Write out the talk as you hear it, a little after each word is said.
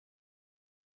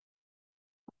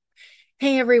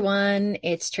Hey everyone,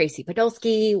 it's Tracy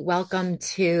Podolsky. Welcome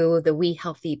to the We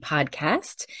Healthy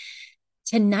podcast.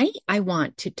 Tonight, I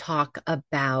want to talk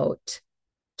about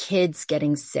kids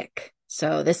getting sick.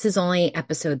 So, this is only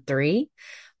episode 3,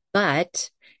 but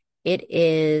it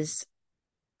is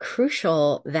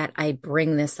crucial that I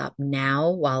bring this up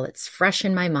now while it's fresh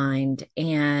in my mind.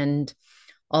 And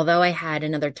although I had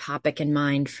another topic in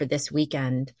mind for this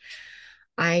weekend,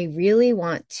 I really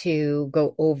want to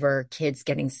go over kids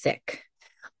getting sick.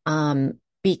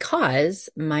 Because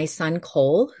my son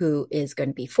Cole, who is going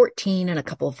to be 14 in a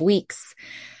couple of weeks,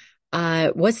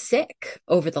 was sick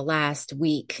over the last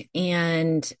week.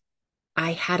 And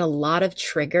I had a lot of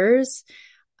triggers,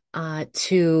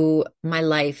 to my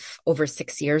life over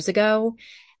 6 years ago.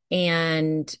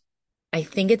 And I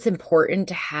think it's important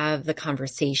to have the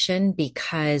conversation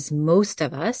because most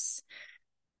of us,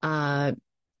 uh,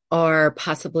 are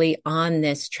possibly on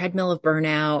this treadmill of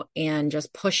burnout and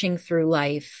just pushing through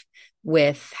life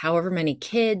with however many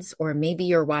kids, or maybe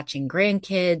you're watching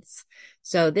grandkids.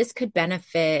 So this could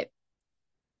benefit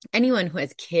anyone who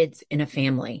has kids in a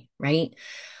family, right?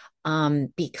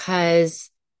 Because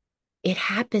it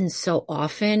happens so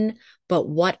often. But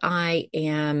what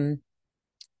having,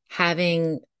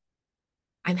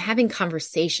 I'm having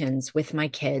conversations with my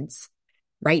kids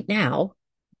right now.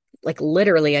 Like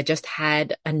literally, I just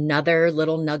had another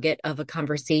little nugget of a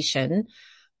conversation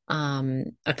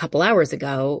a couple hours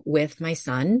ago with my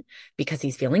son because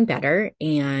he's feeling better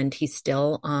and he's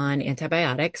still on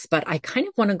antibiotics. But I kind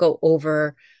of want to go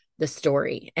over the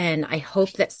story. And I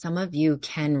hope that some of you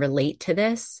can relate to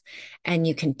this and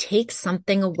you can take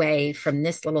something away from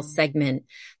this little segment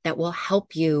that will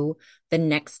help you the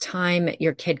next time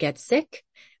your kid gets sick.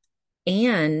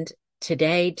 And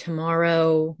today,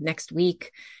 tomorrow, next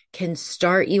week can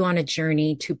start you on a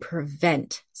journey to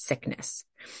prevent sickness.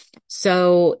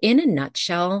 So, in a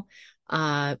nutshell,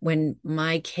 when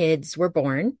my kids were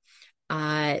born,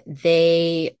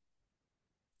 they,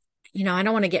 I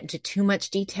don't want to get into too much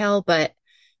detail, but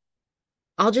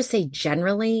I'll just say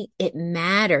generally, it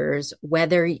matters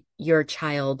whether your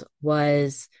child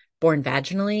was born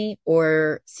vaginally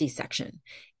or C-section.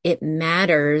 It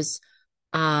matters,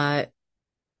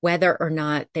 whether or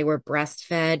not they were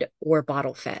breastfed or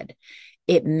bottle fed.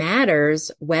 It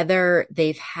matters whether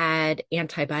they've had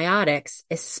antibiotics,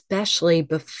 especially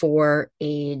before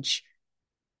age,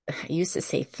 I used to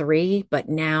say 3, but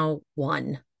now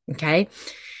 1. Okay.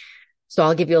 So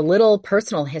I'll give you a little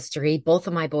personal history. Both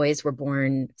of my boys were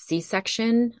born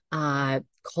C-section. I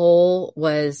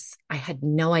had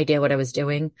no idea what I was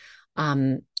doing.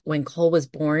 When Cole was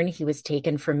born, he was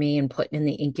taken from me and put in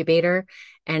the incubator,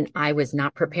 and I was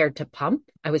not prepared to pump.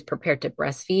 I was prepared to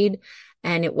breastfeed.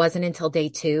 And it wasn't until day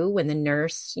 2 when the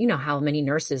nurse, you know how many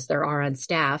nurses there are on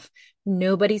staff,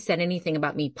 nobody said anything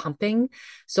about me pumping.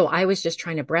 So I was just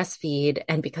trying to breastfeed.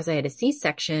 And because I had a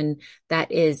C-section,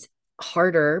 that is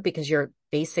harder because you're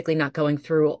basically not going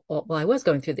through, well, I was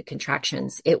going through the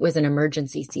contractions. It was an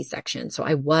emergency C-section. So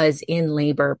I was in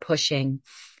labor pushing,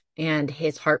 and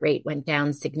his heart rate went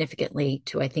down significantly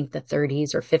to, I think, the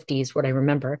 30s or 50s, what I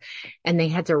remember. And they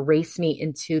had to race me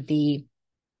into the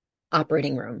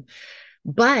operating room.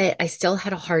 But I still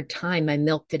had a hard time. My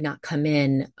milk did not come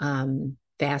in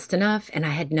fast enough. And I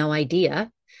had no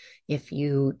idea. If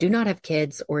you do not have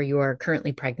kids or you are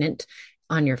currently pregnant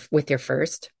with your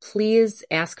first, please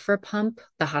ask for a pump.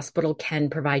 The hospital can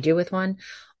provide you with one,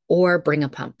 or bring a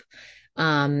pump.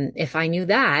 If I knew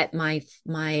that, my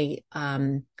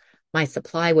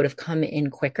supply would have come in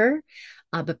quicker.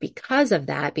 But because of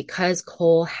that, because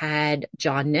Cole had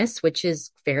jaundice, which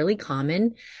is fairly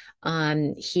common,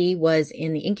 he was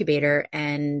in the incubator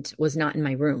and was not in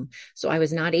my room. So I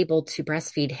was not able to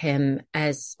breastfeed him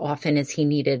as often as he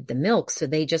needed the milk. So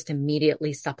they just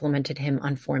immediately supplemented him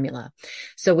on formula.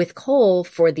 So with Cole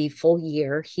for the full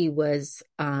year, he was,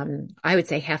 I would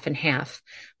say half and half,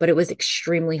 but it was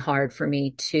extremely hard for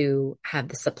me to have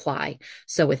the supply.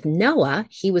 So with Noah,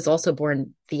 he was also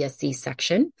born via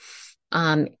C-section.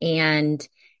 And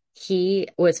he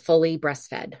was fully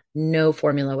breastfed, no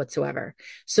formula whatsoever.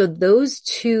 So those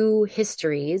two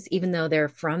histories, even though they're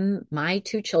from my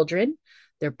 2 children,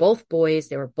 they're both boys,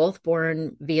 they were both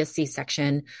born via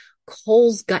C-section.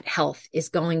 Cole's gut health is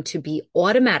going to be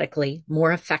automatically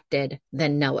more affected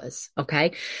than Noah's.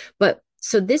 Okay. But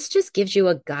so this just gives you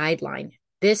a guideline.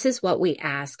 This is what we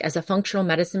ask as a functional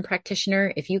medicine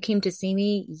practitioner. If you came to see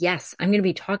me, yes, I'm going to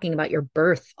be talking about your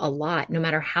birth a lot, no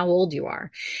matter how old you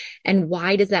are. And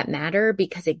why does that matter?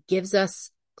 Because it gives us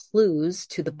clues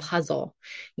to the puzzle.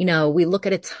 We look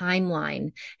at a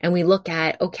timeline and we look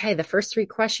at, okay, the first 3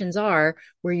 questions are,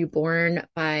 were you born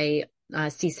by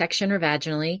C-section or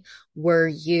vaginally? Were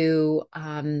you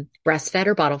breastfed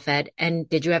or bottle fed? And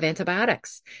did you have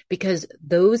antibiotics? Because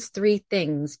those three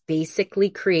things basically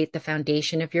create the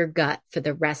foundation of your gut for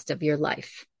the rest of your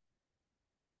life.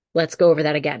 Let's go over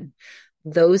that again.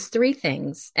 Those three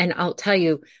things, and I'll tell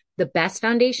you, the best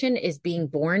foundation is being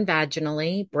born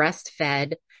vaginally,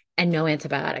 breastfed, and no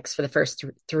antibiotics for the first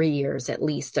 3 years at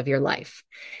least of your life.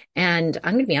 And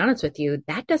I'm going to be honest with you,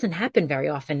 that doesn't happen very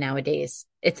often nowadays.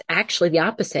 It's actually the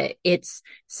opposite. It's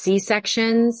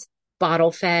C-sections,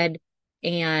 bottle fed,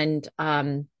 and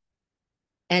and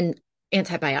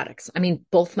antibiotics. I mean,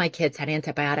 both my kids had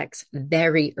antibiotics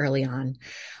very early on.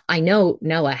 I know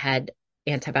Noah had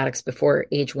antibiotics before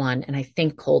age 1, and I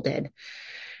think Cole did.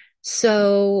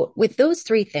 So, with those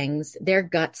three things, their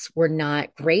guts were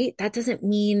not great. That doesn't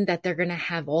mean that they're going to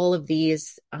have all of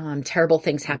these terrible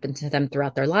things happen to them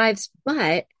throughout their lives.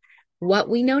 But what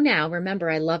we know now,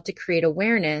 remember, I love to create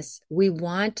awareness. We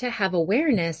want to have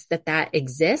awareness that that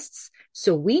exists.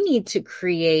 So, we need to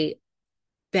create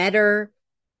better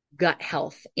gut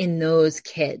health in those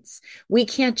kids. We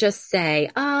can't just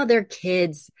say, oh, they're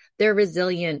kids, they're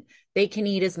resilient, they can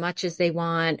eat as much as they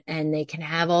want, and they can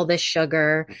have all this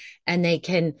sugar, and they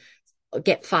can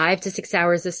get 5 to 6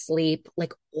 hours of sleep.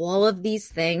 Like all of these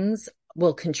things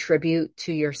will contribute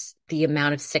to the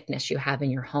amount of sickness you have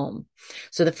in your home.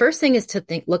 So the first thing is to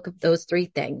look at those three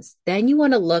things. Then you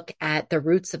want to look at the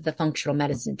roots of the functional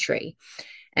medicine tree.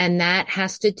 And that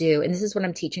has to do, and this is what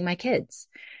I'm teaching my kids.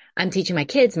 I'm teaching my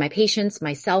kids, my patients,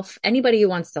 myself, anybody who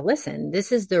wants to listen.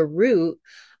 This is the root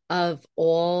of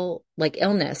all like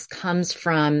illness comes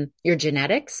from your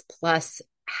genetics plus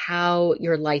how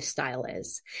your lifestyle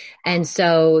is. And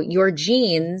so your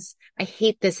genes, I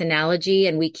hate this analogy,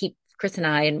 and Chris and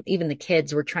I, and even the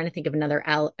kids, we're trying to think of another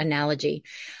analogy.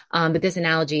 But this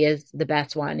analogy is the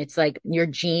best one. It's like your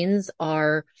genes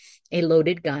are a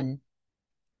loaded gun.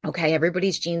 Okay.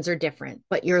 Everybody's genes are different,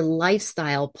 but your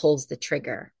lifestyle pulls the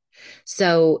trigger.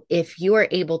 So if you are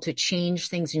able to change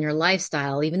things in your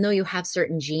lifestyle, even though you have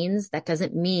certain genes, that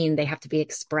doesn't mean they have to be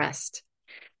expressed.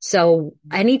 So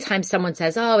anytime someone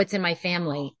says, oh, it's in my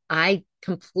family, I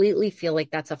completely feel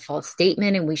like that's a false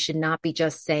statement. And we should not be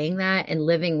just saying that and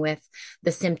living with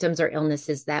the symptoms or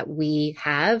illnesses that we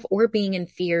have, or being in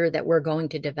fear that we're going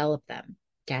to develop them.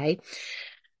 Okay.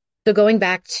 So going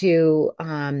back to,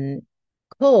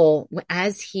 Cole,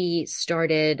 as he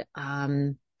started,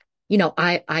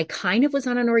 I kind of was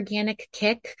on an organic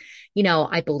kick.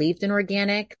 I believed in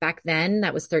organic back then.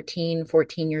 That was 13,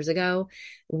 14 years ago.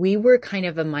 We were kind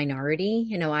of a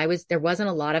minority. There wasn't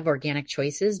a lot of organic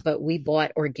choices, but we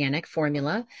bought organic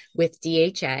formula with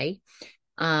DHA.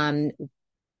 Um,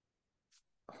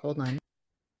 Hold on.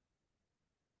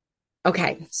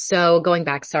 Okay. So going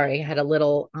back, sorry, I had a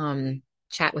little,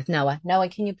 chat with Noah. Noah,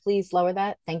 can you please lower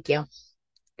that? Thank you.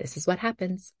 This is what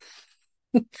happens.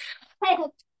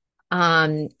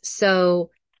 So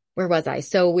where was I?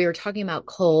 So we were talking about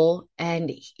Cole, and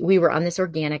we were on this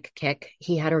organic kick.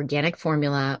 He had organic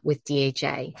formula with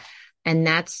DHA. And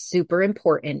that's super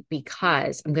important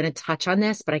because I'm going to touch on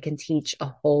this, but I can teach a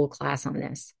whole class on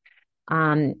this.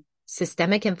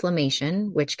 Systemic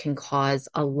inflammation, which can cause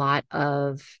a lot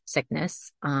of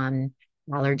sickness,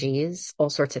 allergies, all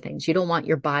sorts of things. You don't want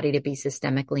your body to be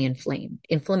systemically inflamed.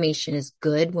 Inflammation is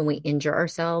good when we injure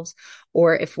ourselves,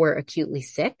 or if we're acutely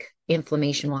sick,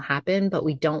 inflammation will happen, but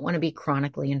we don't want to be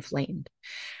chronically inflamed.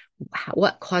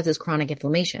 What causes chronic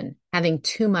inflammation? Having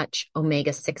too much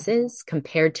omega-6s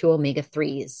compared to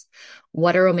omega-3s.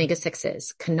 What are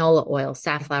omega-6s? Canola oil,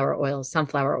 safflower oil,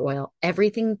 sunflower oil,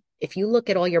 everything. If you look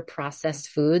at all your processed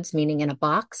foods, meaning in a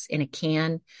box, in a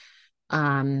can,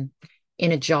 in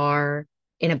a jar,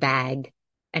 in a bag,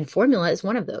 and formula is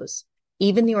one of those.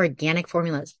 Even the organic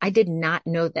formulas. I did not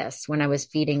know this when I was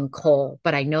feeding Cole,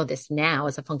 but I know this now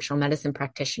as a functional medicine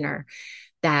practitioner,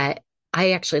 that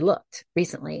I actually looked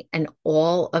recently, and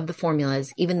all of the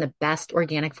formulas, even the best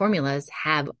organic formulas,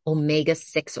 have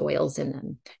omega-6 oils in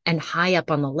them, and high up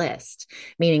on the list,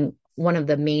 meaning one of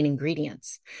the main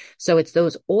ingredients. So it's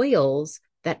those oils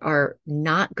that are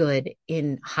not good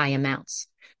in high amounts.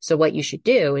 So what you should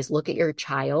do is look at your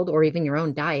child or even your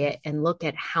own diet and look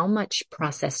at how much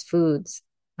processed foods,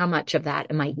 how much of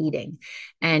that am I eating,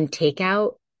 and take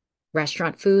out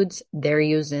restaurant foods. They're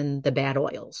using the bad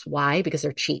oils. Why? Because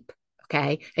they're cheap.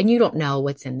 Okay. And you don't know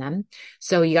what's in them.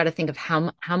 So you got to think of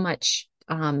how much,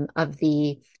 how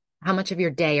much of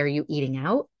your day are you eating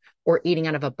out, or eating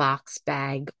out of a box,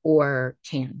 bag, or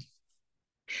can?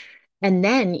 And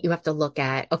then you have to look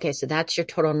at, okay, so that's your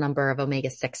total number of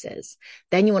omega-6s.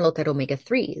 Then you want to look at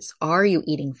omega-3s. Are you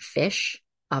eating fish?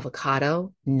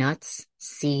 avocado, nuts,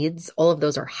 seeds, all of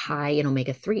those are high in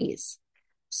omega 3s.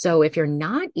 So if you're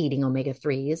not eating omega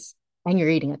 3s and you're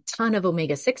eating a ton of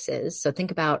omega 6s, so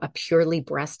think about a purely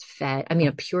breastfed, I mean,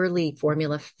 a purely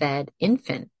formula fed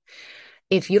infant.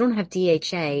 If you don't have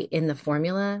DHA in the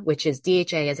formula, which is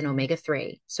DHA as an omega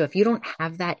 3, so if you don't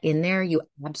have that in there, you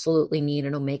absolutely need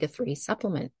an omega 3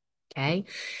 supplement. Okay.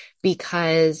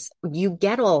 Because you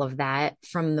get all of that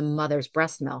from the mother's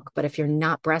breast milk. But if you're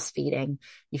not breastfeeding,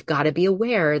 you've got to be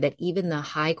aware that even the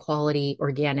high quality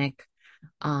organic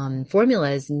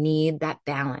formulas need that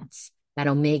balance, that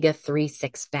omega 3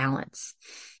 6 balance.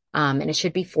 And it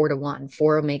should be 4 to 1,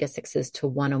 4 omega 6s to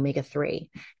 1 omega 3.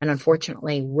 And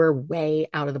unfortunately, we're way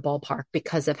out of the ballpark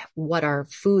because of what our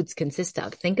foods consist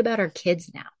of. Think about our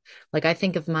kids now. Like I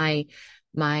think of my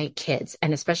kids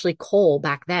and especially Cole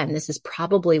back then. This is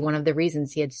probably one of the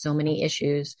reasons he had so many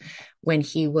issues when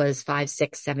he was 5,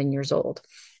 6, 7 years old.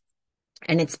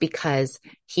 And it's because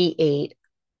he ate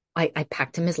I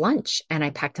packed him his lunch and I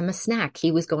packed him a snack.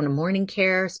 He was going to morning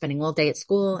care, spending all day at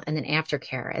school, and then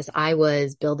aftercare as I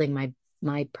was building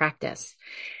my practice.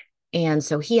 And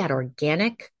so he had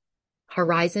organic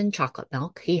Horizon chocolate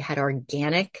milk. He had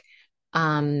organic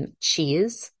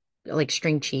cheese, like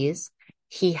string cheese.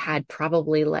 He had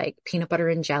probably like peanut butter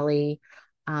and jelly.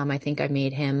 I think I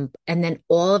made him, and then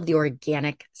all of the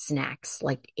organic snacks,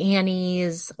 like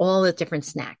Annie's, all the different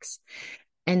snacks.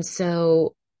 And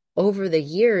so over the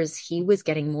years, he was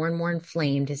getting more and more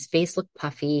inflamed. His face looked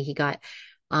puffy. He got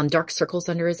dark circles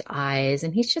under his eyes,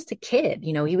 and he's just a kid.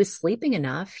 You know, he was sleeping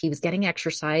enough. He was getting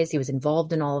exercise. He was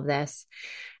involved in all of this.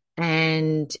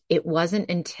 And it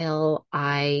wasn't until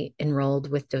I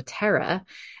enrolled with doTERRA,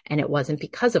 and it wasn't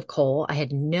because of Cole. I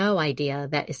had no idea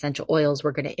that essential oils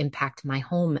were going to impact my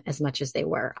home as much as they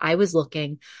were. I was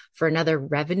looking for another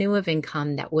revenue of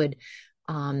income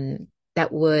um,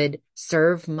 that would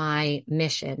serve my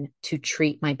mission to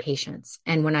treat my patients.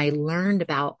 And when I learned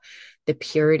about the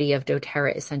purity of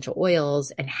doTERRA essential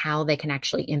oils and how they can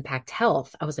actually impact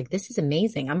health, I was like, this is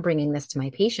amazing. I'm bringing this to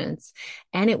my patients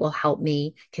and it will help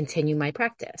me continue my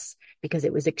practice because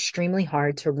it was extremely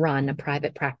hard to run a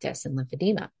private practice in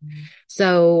lymphedema.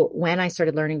 So when I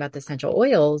started learning about the essential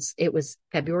oils, it was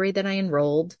February that I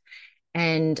enrolled,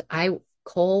 and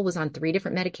Cole was on 3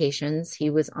 different medications.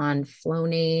 He was on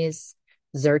Flonase,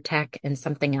 Zyrtec, and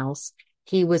something else.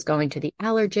 He was going to the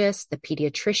allergist, the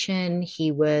pediatrician. He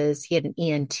had an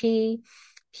ENT.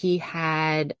 He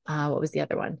had, what was the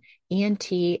other one? ENT,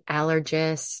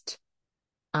 allergist,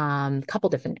 couple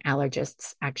different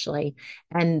allergists actually.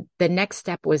 And the next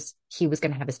step was he was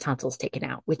going to have his tonsils taken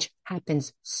out, which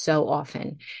happens so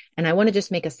often. And I want to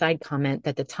just make a side comment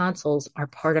that the tonsils are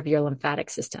part of your lymphatic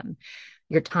system.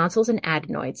 Your tonsils and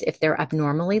adenoids, if they're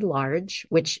abnormally large,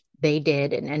 which they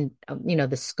did, and you know,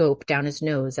 the scope down his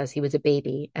nose as he was a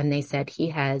baby, and they said he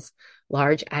has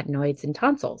large adenoids and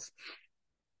tonsils.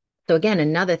 So again,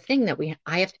 another thing that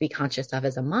I have to be conscious of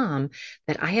as a mom,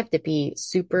 that I have to be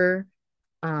super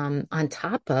on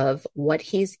top of what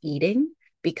he's eating,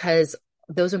 because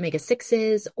those omega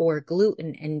 6s or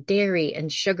gluten and dairy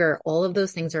and sugar, all of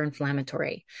those things are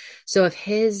inflammatory. So if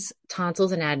his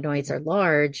tonsils and adenoids are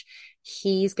large,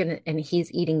 he's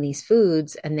eating these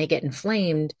foods and they get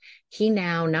inflamed. He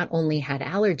now not only had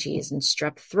allergies and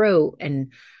strep throat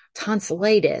and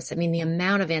tonsillitis. I mean, the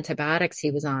amount of antibiotics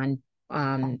he was on,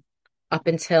 up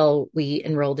until we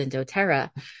enrolled in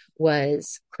doTERRA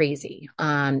was crazy.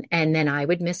 And then I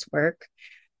would miss work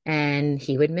and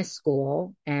he would miss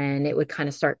school, and it would kind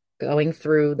of start going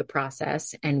through the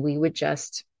process and we would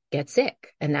just get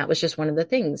sick. And that was just one of the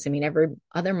things. I mean, every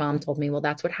other mom told me, well,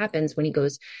 that's what happens when he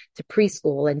goes to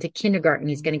preschool and to kindergarten.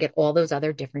 He's going to get all those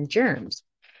other different germs,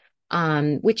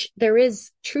 which there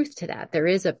is truth to that. There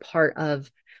is a part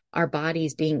of our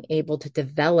bodies being able to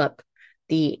develop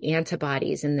the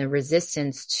antibodies and the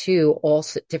resistance to all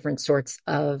different sorts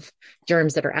of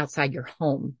germs that are outside your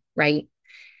home, right?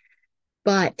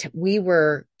 But we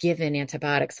were given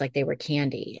antibiotics like they were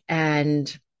candy.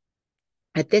 And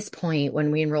at this point, when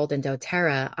we enrolled in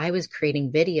doTERRA, I was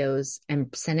creating videos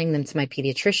and sending them to my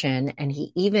pediatrician.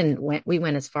 And we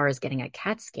went as far as getting a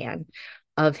CAT scan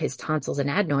of his tonsils and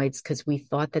adenoids because we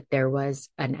thought that there was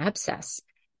an abscess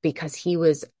because he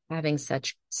was having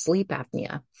such sleep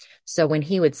apnea. So when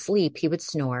he would sleep, he would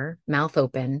snore, mouth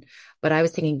open, but I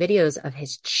was taking videos of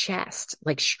his chest,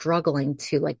 like struggling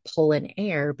to like pull in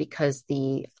air because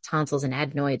the tonsils and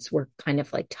adenoids were kind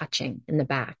of like touching in the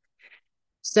back.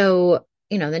 So,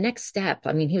 you know, the next step,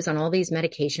 I mean, he was on all these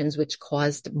medications, which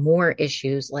caused more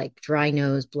issues like dry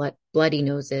nose, bloody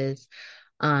noses,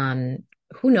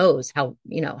 who knows how,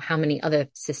 how many other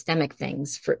systemic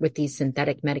things with these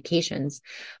synthetic medications.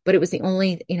 But it was the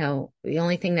only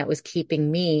thing that was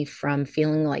keeping me from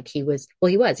feeling like he was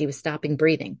stopping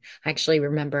breathing. I actually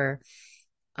remember,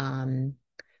 um,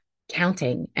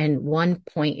 counting, and one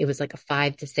point it was like a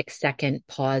 5 to 6 second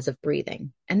pause of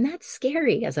breathing. And that's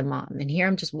scary as a mom. And here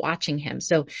I'm just watching him.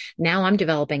 So now I'm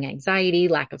developing anxiety,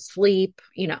 lack of sleep,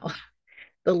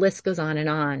 the list goes on and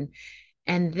on.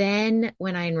 And then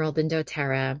when I enrolled in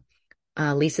doTERRA,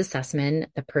 Lisa Sussman,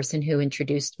 the person who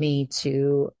introduced me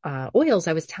to oils,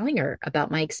 I was telling her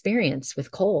about my experience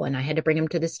with Cole, and I had to bring him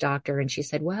to this doctor. And she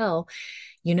said, well,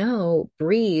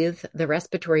 Breathe, the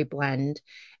respiratory blend,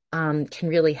 can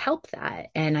really help that.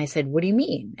 And I said, what do you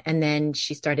mean? And then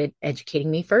she started educating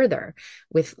me further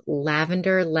with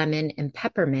lavender, lemon, and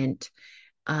peppermint,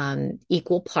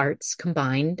 equal parts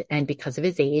combined. And because of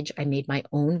his age, I made my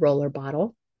own roller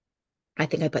bottle. I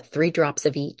think I put 3 drops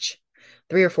of each,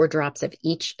 3 or 4 drops of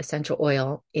each essential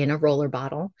oil in a roller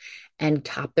bottle and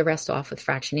top the rest off with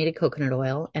fractionated coconut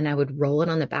oil. And I would roll it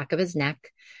on the back of his neck,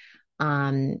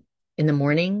 um, in the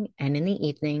morning and in the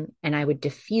evening. And I would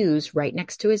diffuse right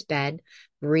next to his bed,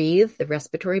 breathe the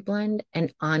respiratory blend,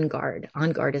 and on guard.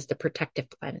 On guard is the protective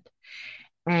blend.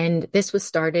 And this was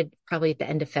started probably at the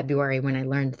end of February when I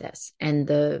learned this. And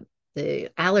the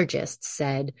allergist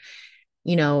said,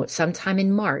 sometime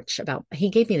in March, he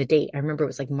gave me the date. I remember it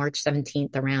was like March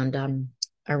 17th,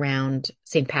 around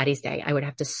St. Patty's Day. I would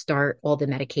have to start all the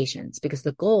medications because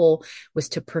the goal was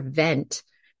to prevent,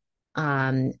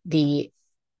 the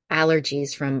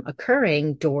allergies from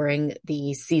occurring during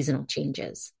the seasonal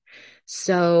changes.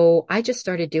 So I just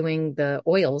started doing the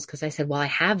oils because I said, well, I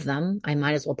have them. I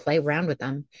might as well play around with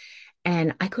them.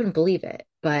 And I couldn't believe it,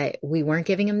 but we weren't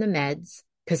giving him the meds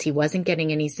because he wasn't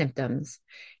getting any symptoms.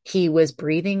 He was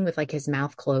breathing with like his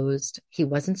mouth closed. He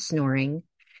wasn't snoring.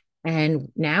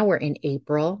 And now we're in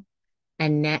April.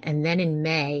 And then in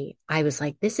May, I was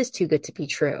like, this is too good to be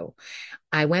true.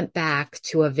 I went back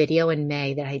to a video in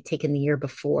May that I had taken the year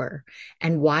before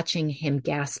and watching him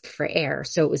gasp for air.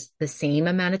 So it was the same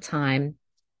amount of time,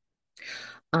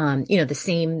 the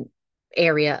same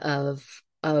area of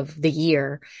the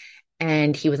year.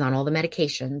 And he was on all the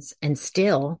medications and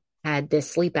still had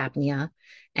this sleep apnea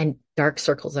and dark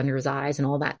circles under his eyes and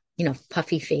all that,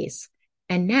 puffy face.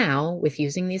 And now with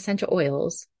using the essential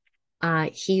oils,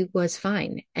 he was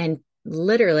fine. And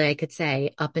literally, I could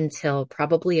say up until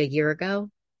probably a year ago,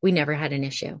 we never had an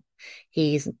issue.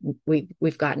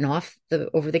 We've gotten off the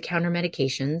over the counter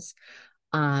medications.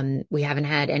 We haven't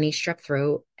had any strep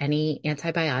throat, any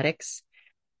antibiotics.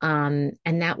 And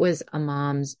that was a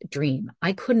mom's dream.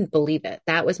 I couldn't believe it.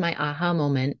 That was my aha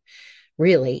moment,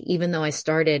 really, even though I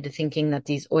started thinking that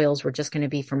these oils were just going to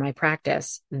be for my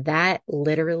practice. That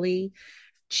literally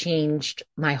changed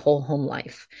my whole home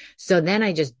life. So then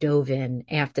I just dove in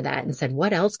after that and said,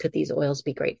 what else could these oils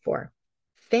be great for?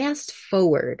 Fast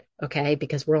forward, okay,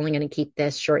 because we're only going to keep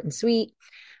this short and sweet.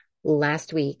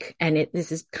 Last week, and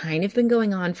this has kind of been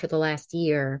going on for the last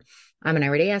year. And I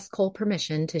already asked Cole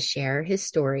permission to share his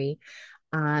story.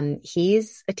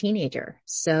 He's a teenager,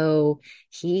 so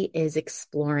he is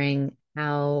exploring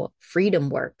how freedom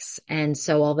works. And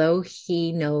so although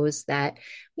he knows that,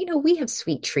 we have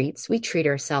sweet treats, we treat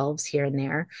ourselves here and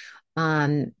there.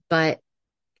 But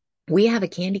we have a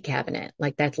candy cabinet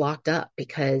like that's locked up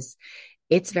because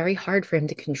it's very hard for him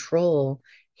to control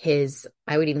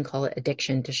I would even call it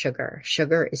addiction to sugar.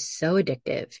 Sugar is so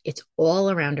addictive. It's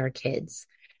all around our kids.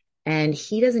 And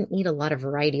he doesn't eat a lot of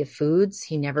variety of foods.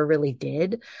 He never really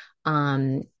did.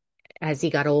 Um, as he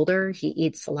got older, he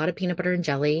eats a lot of peanut butter and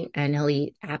jelly, and he'll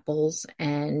eat apples,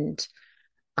 and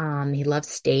he loves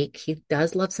steak. He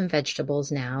does love some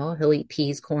vegetables now. He'll eat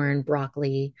peas, corn,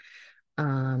 broccoli.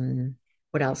 Um,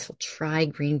 what else? He'll try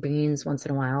green beans once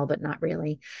in a while, but not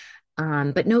really.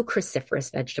 But no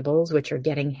cruciferous vegetables, which are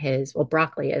getting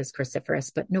broccoli is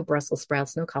cruciferous, but no Brussels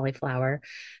sprouts, no cauliflower.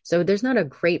 So there's not a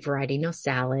great variety, no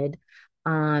salad.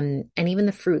 And even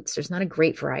the fruits, there's not a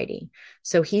great variety.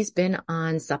 So he's been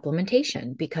on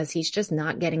supplementation because he's just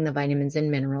not getting the vitamins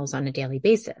and minerals on a daily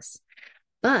basis.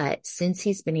 But since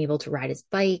he's been able to ride his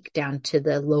bike down to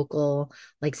the local,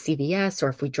 like CVS, or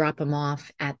if we drop him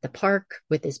off at the park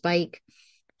with his bike,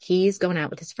 he's going out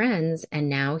with his friends and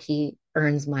now he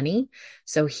earns money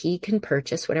so he can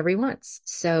purchase whatever he wants.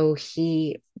 So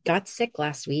he got sick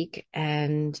last week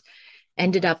and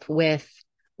ended up with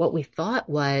what we thought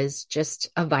was just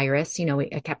a virus.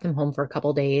 I kept him home for a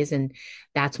couple of days, and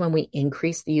that's when we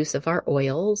increased the use of our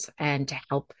oils. And to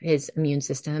help his immune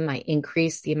system, I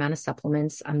increased the amount of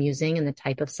supplements I'm using and the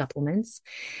type of supplements.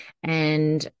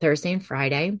 And Thursday and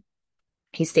Friday,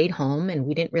 He stayed home and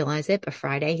we didn't realize it, but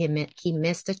Friday he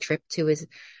missed a trip to his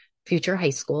future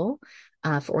high school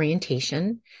for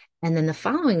orientation. And then the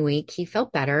following week, he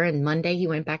felt better. And Monday, he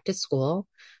went back to school.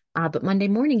 But Monday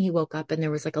morning, he woke up and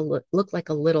there was like looked like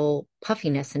a little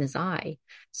puffiness in his eye.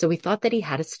 So we thought that he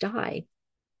had a sty.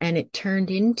 And it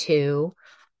turned into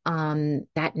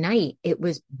that night, it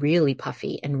was really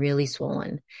puffy and really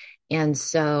swollen. And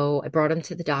so I brought him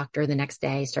to the doctor the next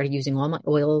day, started using all my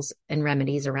oils and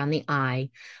remedies around the eye,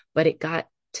 but it got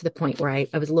to the point where I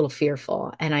was a little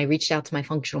fearful and I reached out to my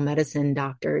functional medicine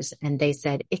doctors and they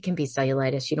said, it can be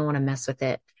cellulitis. You don't want to mess with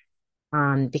it.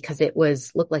 Because it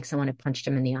looked like someone had punched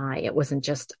him in the eye. It wasn't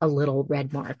just a little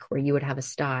red mark where you would have a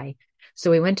sty.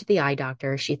 So we went to the eye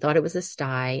doctor. She thought it was a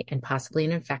sty and possibly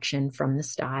an infection from the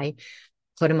sty,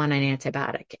 put him on an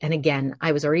antibiotic. And again,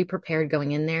 I was already prepared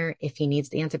going in there. If he needs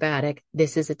the antibiotic,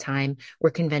 this is a time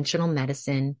where conventional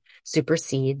medicine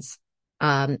supersedes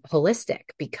holistic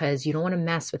because you don't want to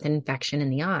mess with an infection in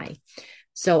the eye.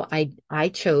 So I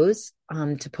chose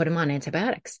to put him on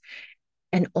antibiotics.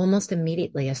 And almost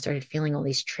immediately I started feeling all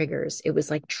these triggers. It was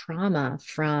like trauma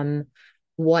from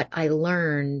what I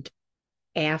learned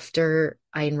after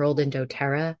I enrolled in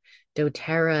doTERRA.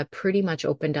 doTERRA pretty much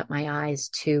opened up my eyes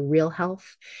to real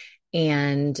health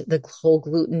and the whole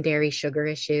gluten, dairy, sugar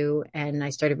issue. And I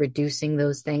started reducing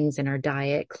those things in our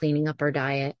diet, cleaning up our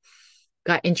diet,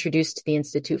 got introduced to the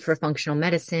Institute for Functional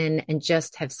Medicine, and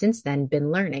just have since then been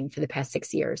learning for the past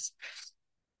 6 years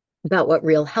about what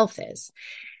real health is.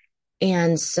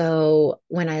 And so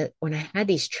when I had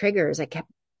these triggers, I kept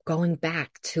going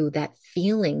back to that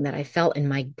feeling that I felt in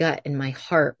my gut and my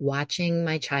heart watching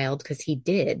my child, because he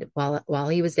did while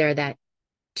he was there that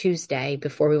Tuesday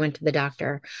before we went to the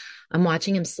doctor. I'm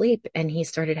watching him sleep and he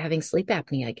started having sleep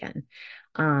apnea again.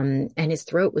 And his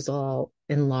throat was all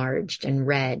enlarged and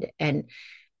red. And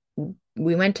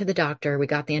we went to the doctor, we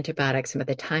got the antibiotics, and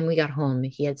by the time we got home,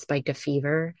 he had spiked a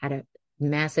fever, had a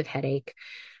massive headache.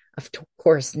 Of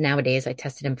course, nowadays I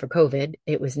tested him for COVID.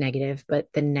 It was negative, but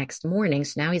the next morning,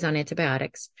 so now he's on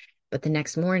antibiotics, but the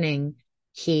next morning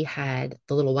he had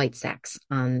the little white sacs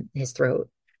on his throat.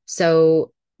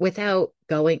 So without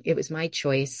going, it was my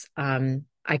choice.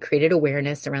 I created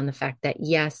awareness around the fact that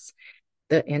yes,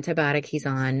 the antibiotic he's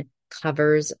on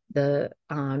covers the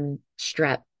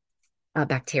strep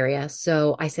bacteria.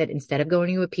 So I said, instead of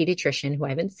going to a pediatrician who I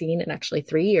haven't seen in actually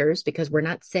 3 years because we're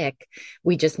not sick,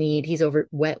 we just he's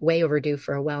way overdue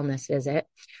for a wellness visit.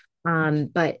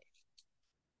 But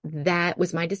that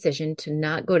was my decision to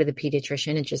not go to the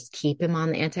pediatrician and just keep him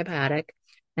on the antibiotic.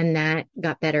 And that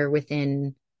got better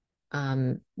within,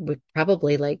 with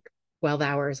probably like 12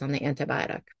 hours on the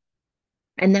antibiotic.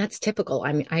 And that's typical.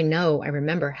 I mean, I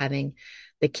remember having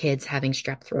the kids having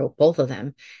strep throat, both of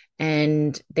them,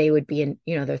 and they would be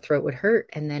their throat would hurt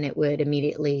and then it would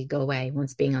immediately go away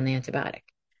once being on the antibiotic.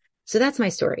 So that's my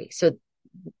story. So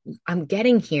I'm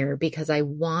getting here because I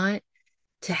want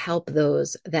to help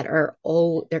those that are,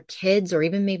 their kids or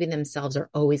even maybe themselves are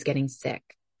always getting sick.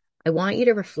 I want you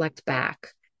to reflect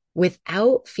back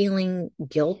without feeling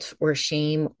guilt or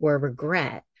shame or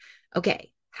regret.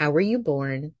 Okay, how were you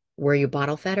born? Were you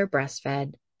bottle fed or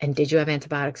breastfed? And did you have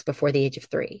antibiotics before the age of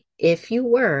 3? If you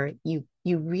were, you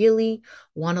really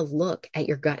want to look at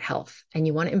your gut health and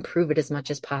you want to improve it as much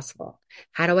as possible.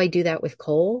 How do I do that with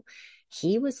Cole?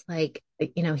 He was like,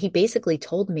 he basically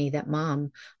told me that,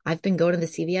 Mom, I've been going to the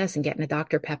CVS and getting a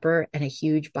Dr. Pepper and a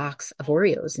huge box of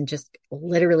Oreos and just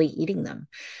literally eating them.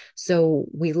 So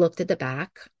we looked at the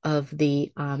back of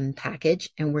the package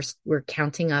and we're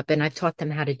counting up, and I've taught them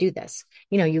how to do this.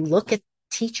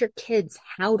 Teach your kids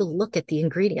how to look at the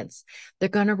ingredients. They're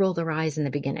going to roll their eyes in the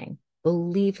beginning.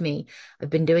 Believe me, I've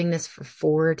been doing this for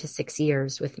 4 to 6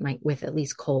 years with at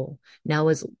least Cole.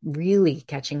 Noah's really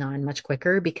catching on much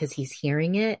quicker because he's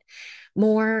hearing it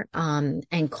more.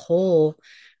 And Cole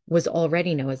was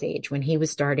already Noah's age when he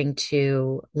was starting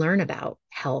to learn about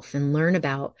health and learn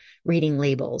about reading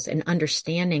labels and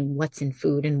understanding what's in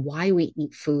food and why we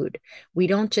eat food. We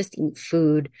don't just eat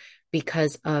food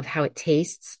because of how it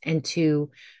tastes and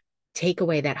to take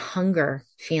away that hunger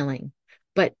feeling.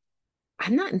 But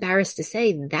I'm not embarrassed to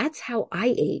say that's how I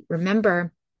ate.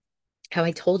 Remember how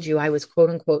I told you I was quote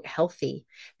unquote healthy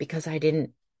because I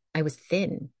was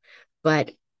thin,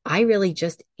 but I really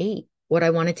just ate what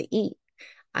I wanted to eat.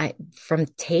 From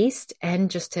taste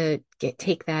and just to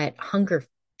take that hunger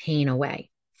pain away.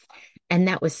 And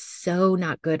that was so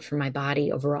not good for my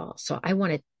body overall. So I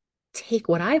want to take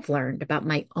what I've learned about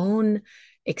my own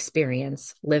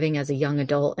experience living as a young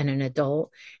adult and an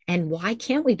adult. And why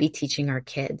can't we be teaching our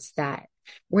kids that?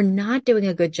 We're not doing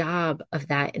a good job of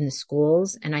that in the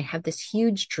schools. And I have this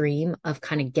huge dream of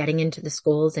kind of getting into the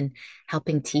schools and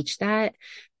helping teach that.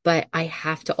 But I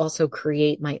have to also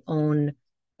create my own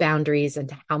boundaries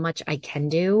and how much I can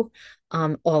do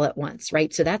all at once,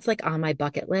 right? So that's like on my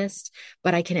bucket list,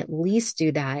 but I can at least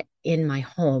do that in my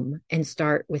home and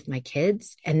start with my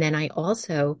kids. And then I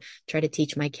also try to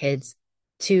teach my kids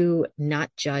to not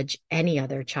judge any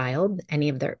other child, any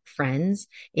of their friends,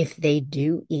 if they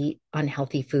do eat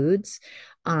unhealthy foods.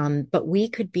 But we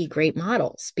could be great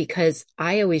models because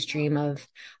I always dream of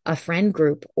a friend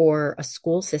group or a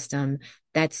school system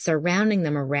that's surrounding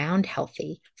them around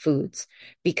healthy foods,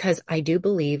 because I do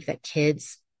believe that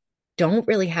kids don't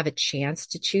really have a chance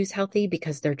to choose healthy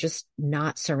because they're just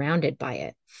not surrounded by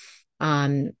it.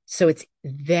 So it's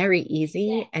very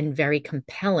easy and very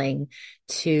compelling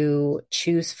to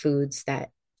choose foods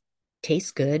that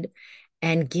taste good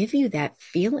and give you that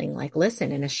feeling like,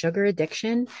 listen, in a sugar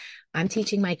addiction, I'm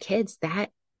teaching my kids that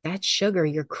that sugar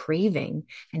you're craving.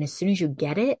 And as soon as you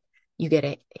get a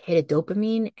hit of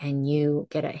dopamine and you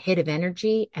get a hit of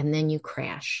energy and then you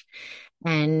crash.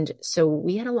 And so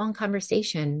we had a long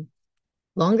conversation,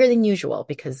 longer than usual,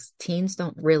 because teens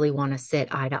don't really want to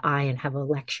sit eye to eye and have a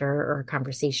lecture or a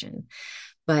conversation,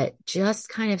 but just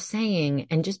kind of saying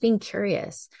and just being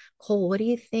curious. Cole, what do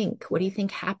you think? What do you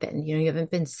think happened? You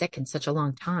haven't been sick in such a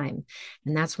long time.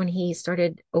 And that's when he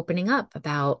started opening up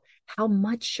about how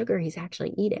much sugar he's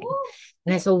actually eating.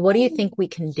 And I said, what do you think we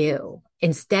can do?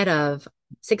 Instead of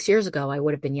 6 years ago, I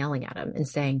would have been yelling at him and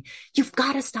saying, you've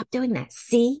got to stop doing that.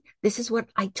 See, this is what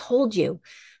I told you.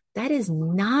 That is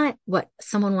not what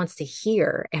someone wants to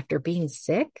hear after being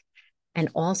sick. And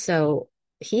also,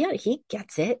 he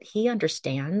gets it. He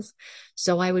understands.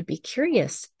 So I would be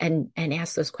curious and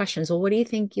ask those questions. Well, what do you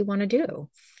think you want to do?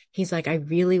 He's like, I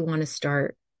really want to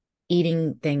start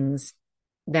eating things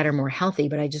that are more healthy,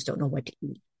 but I just don't know what to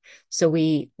eat. So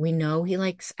we know he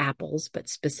likes apples, but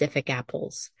specific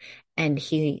apples, and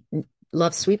he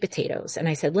loves sweet potatoes. And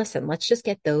I said, listen, let's just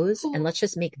get those and let's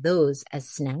just make those as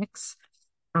snacks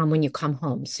when you come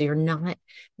home. So you're not,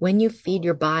 when you feed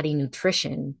your body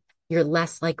nutrition, you're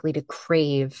less likely to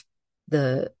crave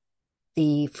the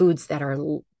the foods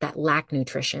that lack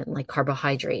nutrition, like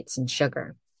carbohydrates and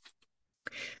sugar.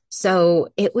 So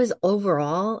it was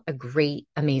overall a great,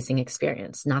 amazing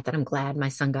experience. Not that I'm glad my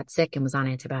son got sick and was on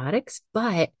antibiotics,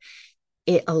 but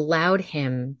it allowed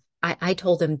him. I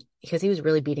told him because he was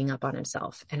really beating up on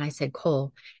himself. And I said,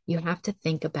 Cole, you have to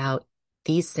think about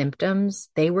these symptoms.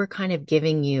 They were kind of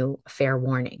giving you a fair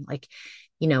warning, like,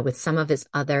 with some of his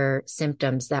other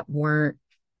symptoms that weren't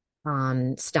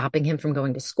stopping him from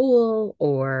going to school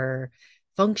or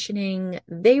functioning,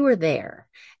 they were there.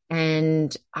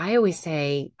 And I always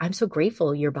say, I'm so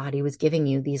grateful your body was giving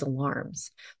you these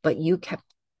alarms, but you kept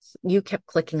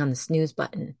clicking on the snooze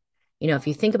button. If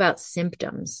you think about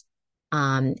symptoms,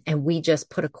 and we just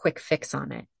put a quick fix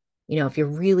on it, if you're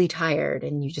really tired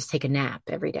and you just take a nap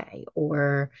every day,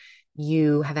 or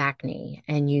you have acne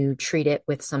and you treat it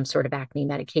with some sort of acne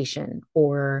medication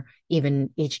or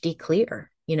even HD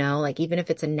clear, like even if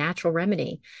it's a natural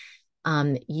remedy,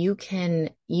 you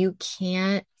can't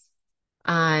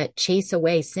chase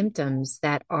away symptoms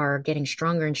that are getting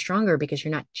stronger and stronger because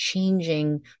you're not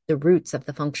changing the roots of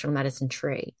the functional medicine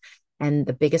tree. And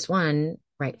the biggest one,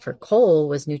 right, for Cole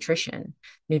was nutrition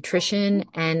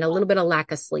and a little bit of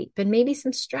lack of sleep and maybe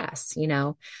some stress.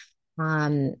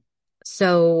 Um,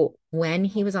 so when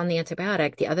he was on the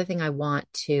antibiotic, the other thing I want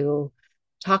to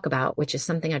talk about, which is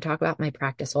something I talk about in my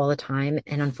practice all the time,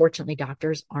 and unfortunately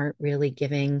doctors aren't really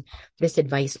giving this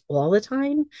advice all the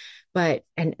time, but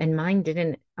and mine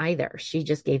didn't either. She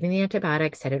just gave me the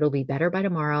antibiotic, said it'll be better by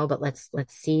tomorrow, but let's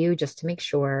see you just to make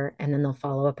sure, and then they'll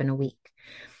follow up in a week.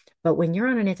 But when you're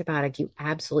on an antibiotic, you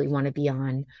absolutely want to be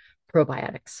on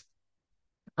probiotics.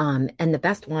 And the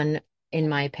best one, in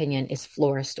my opinion, is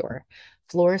Floristore.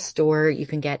 Floristore you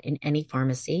can get in any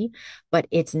pharmacy, but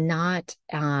it's not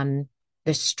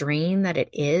the strain that it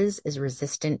is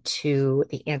resistant to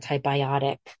the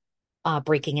antibiotic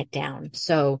breaking it down.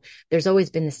 So there's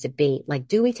always been this debate, like,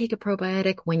 do we take a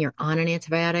probiotic when you're on an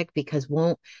antibiotic? Because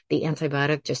won't the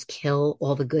antibiotic just kill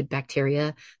all the good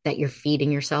bacteria that you're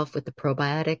feeding yourself with the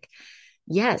probiotic?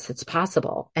 Yes, it's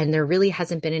possible. And there really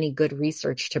hasn't been any good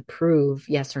research to prove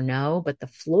yes or no, but the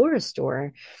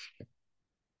Floristore,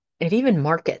 it even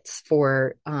markets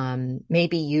for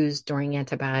maybe used during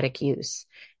antibiotic use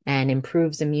and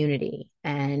improves immunity.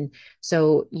 And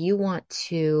so you want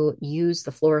to use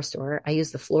the Floristore. I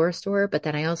use the Floristore, but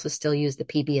then I also still use the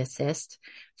PB Assist.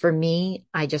 For me,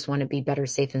 I just want to be better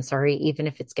safe than sorry, even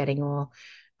if it's getting all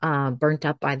burnt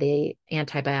up by the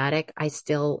antibiotic, I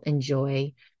still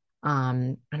enjoy, I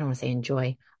don't want to say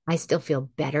enjoy, I still feel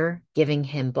better giving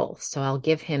him both. So I'll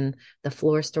give him the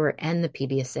Fluorostor and the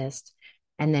PB Assist.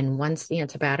 And then once the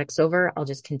antibiotic's over, I'll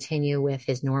just continue with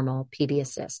his normal PB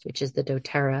Assist, which is the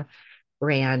doTERRA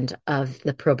brand of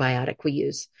the probiotic we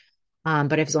use.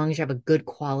 But as long as you have a good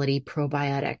quality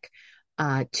probiotic,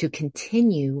 to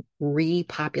continue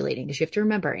repopulating, because you have to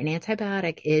remember an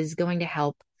antibiotic is going to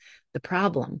help the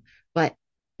problem, but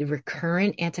the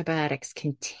recurrent antibiotics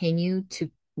continue to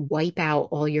wipe out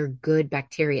all your good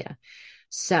bacteria.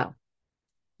 So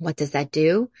what does that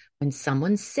do? When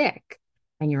someone's sick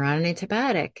and you're on an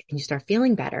antibiotic and you start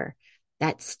feeling better,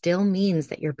 that still means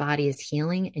that your body is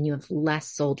healing and you have less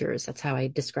soldiers. That's how I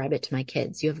describe it to my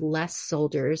kids. You have less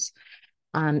soldiers,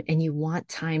 and you want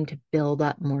time to build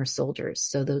up more soldiers.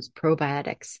 So those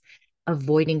probiotics,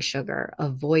 avoiding sugar,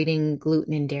 avoiding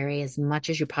gluten and dairy as much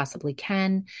as you possibly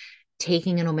can,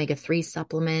 taking an omega-3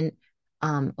 supplement,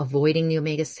 avoiding the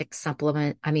omega-6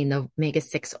 supplement, I mean, the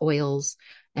omega-6 oils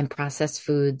and processed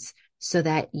foods so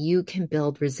that you can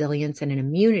build resilience and an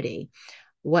immunity.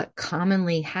 What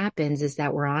commonly happens is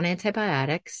that we're on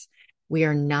antibiotics. We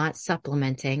are not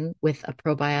supplementing with a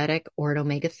probiotic or an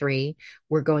omega-3.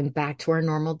 We're going back to our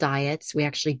normal diets. We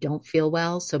actually don't feel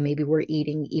well. So maybe we're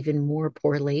eating even more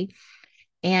poorly.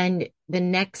 And the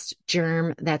next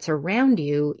germ that's around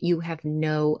you, you have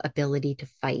no ability to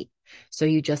fight. So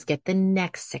you just get the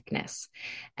next sickness.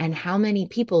 And how many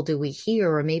people do we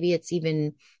hear, or maybe it's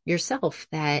even yourself,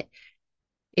 that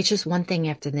it's just one thing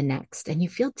after the next, and you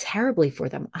feel terribly for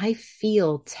them. I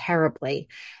feel terribly.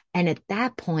 And at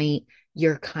that point,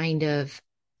 you're kind of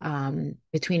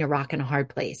between a rock and a hard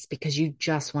place because you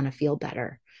just want to feel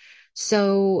better.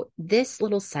 So this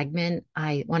little segment,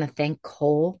 I want to thank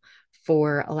Cole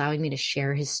for allowing me to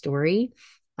share his story.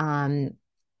 Um,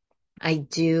 I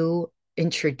do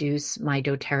introduce my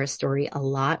doTERRA story a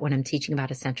lot when I'm teaching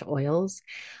about essential oils,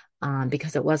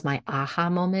 because it was my aha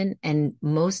moment. And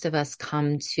most of us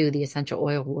come to the essential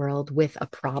oil world with a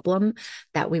problem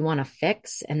that we want to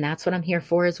fix. And that's what I'm here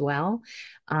for as well.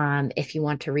 If you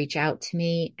want to reach out to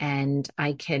me, and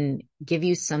I can give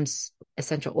you some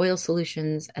essential oil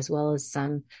solutions as well as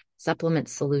some supplement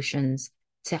solutions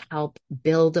to help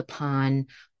build upon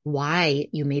why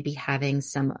you may be having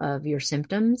some of your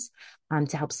symptoms,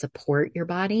 to help support your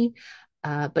body.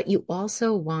 But you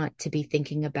also want to be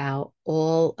thinking about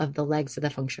all of the legs of the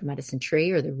functional medicine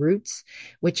tree, or the roots,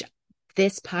 which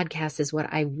this podcast is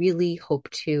what I really hope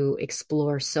to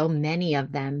explore so many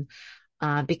of them,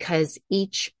 because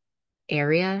each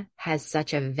area has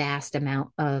such a vast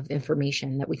amount of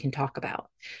information that we can talk about.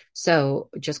 So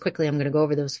just quickly, I'm going to go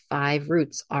over those 5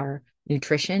 roots: are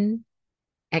nutrition,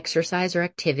 exercise or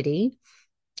activity,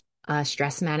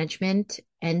 stress management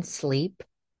and sleep,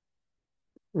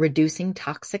 reducing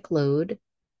toxic load,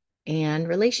 and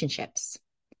relationships.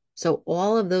 So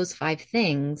all of those 5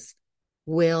 things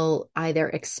will either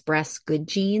express good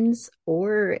genes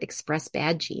or express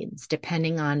bad genes,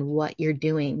 depending on what you're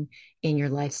doing in your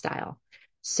lifestyle.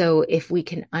 So if we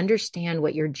can understand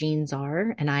what your genes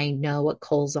are, and I know what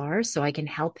Cole's are, so I can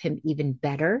help him even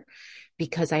better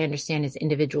because I understand his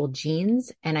individual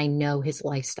genes and I know his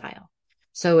lifestyle.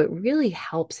 So it really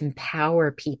helps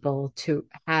empower people to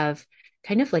have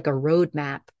kind of like a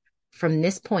roadmap from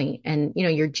this point. And,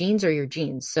 your genes are your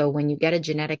genes. So when you get a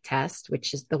genetic test,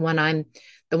 which is the one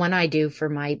I do for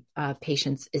my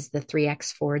patients, is the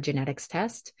 3x4 genetics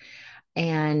test.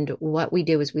 And what we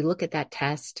do is we look at that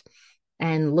test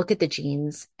and look at the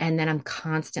genes. And then I'm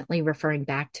constantly referring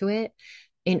back to it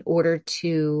in order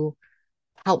to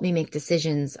help me make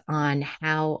decisions on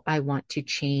how I want to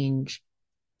change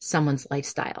someone's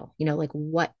lifestyle. Like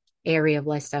what area of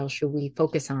lifestyle should we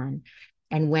focus on?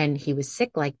 And when he was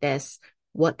sick like this,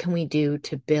 what can we do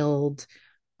to build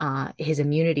his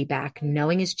immunity back,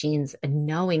 knowing his genes and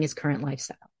knowing his current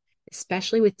lifestyle,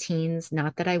 especially with teens?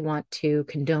 Not that I want to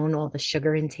condone all the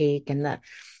sugar intake and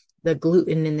the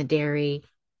gluten and the dairy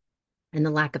and the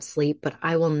lack of sleep, but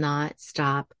I will not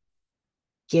stop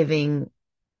giving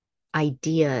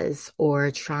ideas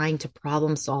or trying to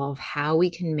problem solve how we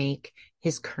can make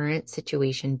his current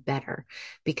situation better,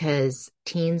 because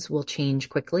teens will change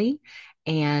quickly.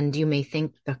 And you may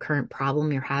think the current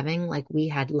problem you're having, like we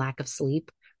had lack of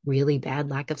sleep, really bad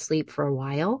lack of sleep for a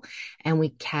while, and we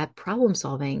kept problem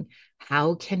solving.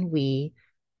 How can we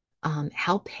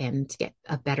help him to get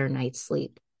a better night's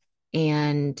sleep?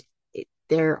 And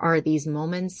there are these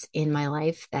moments in my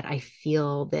life that I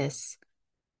feel this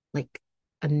like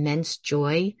immense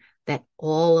joy that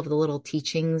all of the little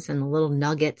teachings and the little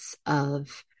nuggets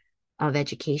of of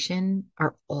education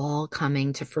are all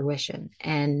coming to fruition.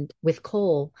 And with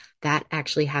Cole, that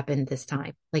actually happened this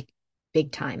time, like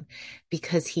big time,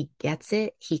 because he gets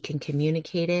it, he can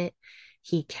communicate it,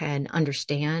 he can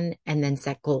understand and then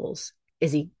set goals.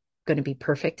 Is he going to be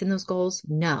perfect in those goals?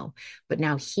 No. But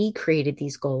now he created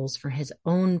these goals for his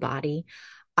own body.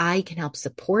 I can help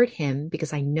support him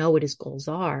because I know what his goals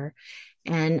are.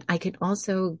 And I can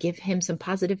also give him some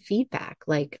positive feedback.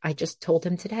 Like I just told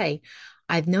him today,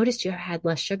 I've noticed you had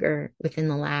less sugar within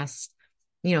the last,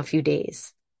 few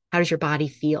days. How does your body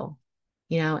feel?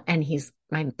 And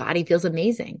my body feels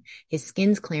amazing. His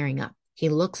skin's clearing up. He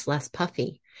looks less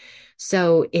puffy.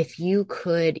 So if you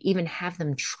could even have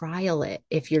them trial it,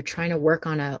 if you're trying to work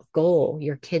on a goal,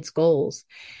 your kids' goals,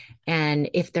 and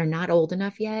if they're not old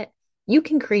enough yet, you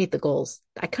can create the goals.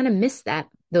 I kind of miss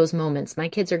those moments. My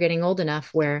kids are getting old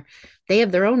enough where they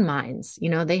have their own minds,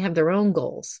 they have their own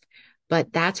goals.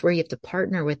 But that's where you have to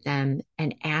partner with them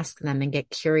and ask them and get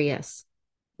curious.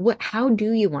 How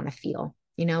do you want to feel?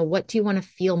 What do you want to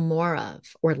feel more of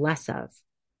or less of?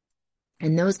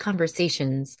 And those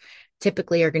conversations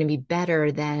typically are going to be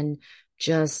better than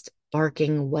just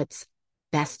barking what's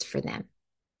best for them.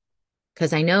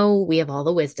 Because I know we have all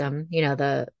the wisdom,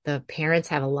 the parents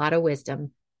have a lot of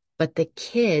wisdom, but the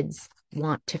kids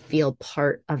want to feel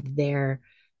part of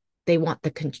they want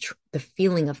the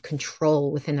feeling of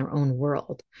control within their own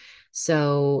world.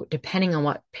 So depending on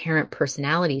what parent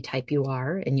personality type you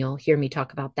are, and you'll hear me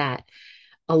talk about that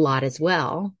a lot as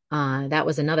well. That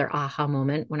was another aha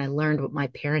moment when I learned what my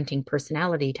parenting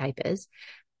personality type is.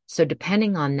 So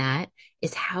depending on that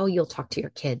is how you'll talk to your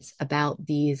kids about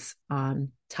these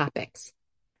topics.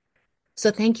 So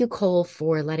thank you, Cole,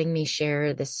 for letting me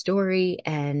share this story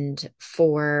and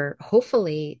for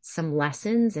hopefully some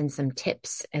lessons and some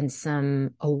tips and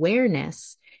some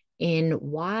awareness in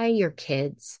why your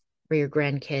kids or your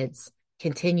grandkids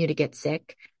continue to get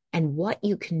sick and what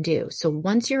you can do. So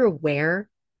once you're aware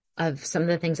of some of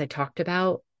the things I talked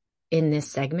about in this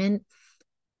segment,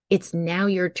 it's now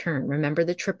your turn. Remember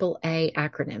the triple A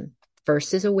acronym.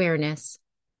 First is awareness.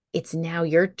 It's now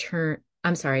your turn.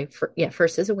 I'm sorry.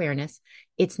 First is awareness.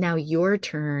 It's now your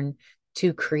turn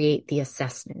to create the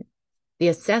assessment. The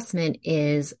assessment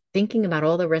is thinking about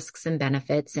all the risks and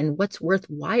benefits and what's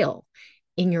worthwhile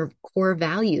in your core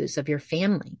values of your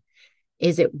family.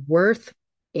 Is it worth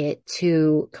it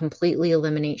to completely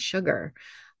eliminate sugar,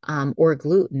 or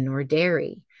gluten or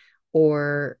dairy?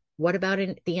 Or what about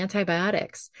the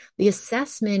antibiotics? The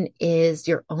assessment is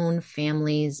your own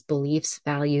family's beliefs,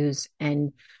 values,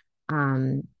 and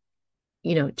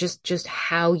just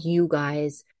how you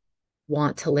guys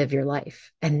want to live your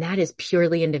life. And that is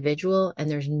purely individual and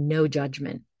there's no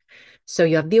judgment. So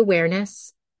you have the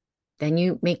awareness, then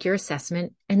you make your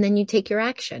assessment, and then you take your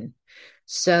action.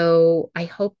 So I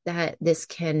hope that this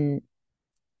can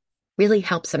really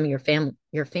help some of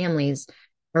your families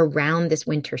around this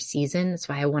winter season. That's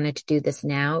why I wanted to do this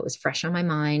now. It was fresh on my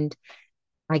mind.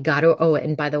 And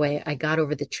by the way, I got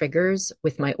over the triggers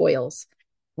with my oils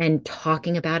and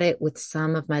talking about it with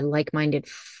some of my like-minded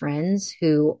friends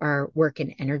who work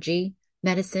in energy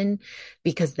medicine,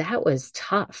 because that was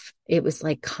tough. It was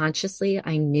like consciously,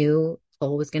 I knew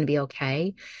Cole was going to be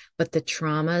okay, but the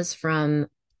traumas from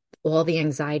all the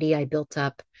anxiety I built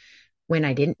up when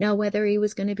I didn't know whether he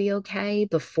was going to be okay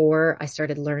before I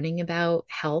started learning about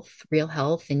health, real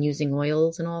health, and using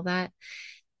oils and all that,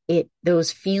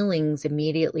 those feelings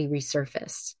immediately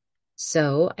resurfaced.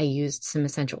 So I used some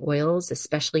essential oils,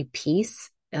 especially Peace,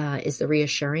 is the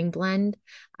reassuring blend.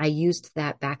 I used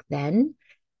that back then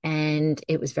and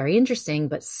it was very interesting,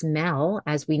 but smell,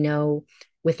 as we know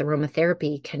with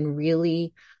aromatherapy, can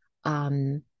really,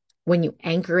 when you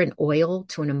anchor an oil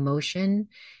to an emotion,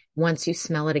 once you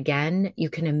smell it again, you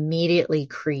can immediately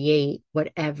create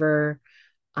whatever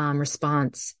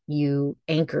response you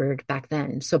anchored back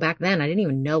then. So back then, I didn't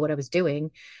even know what I was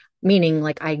doing, meaning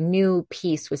like I knew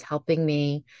Peace was helping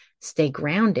me stay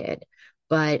grounded.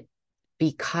 But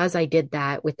because I did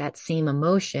that with that same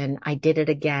emotion, I did it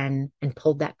again and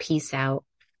pulled that Peace out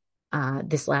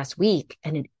this last week.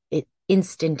 And it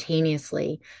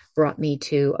instantaneously brought me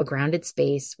to a grounded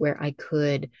space where I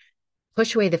could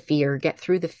push away the fear, get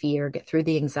through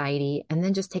the anxiety, and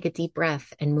then just take a deep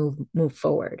breath and move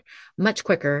forward much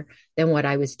quicker than what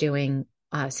I was doing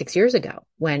 6 years ago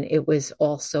when it was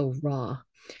all so raw.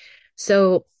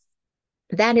 So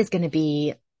that is going to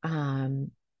be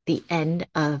the end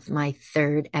of my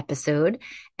third episode.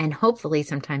 And hopefully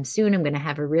sometime soon, I'm going to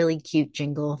have a really cute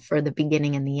jingle for the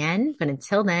beginning and the end. But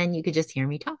until then, you could just hear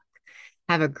me talk.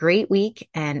 Have a great week,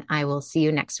 and I will see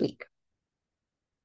you next week.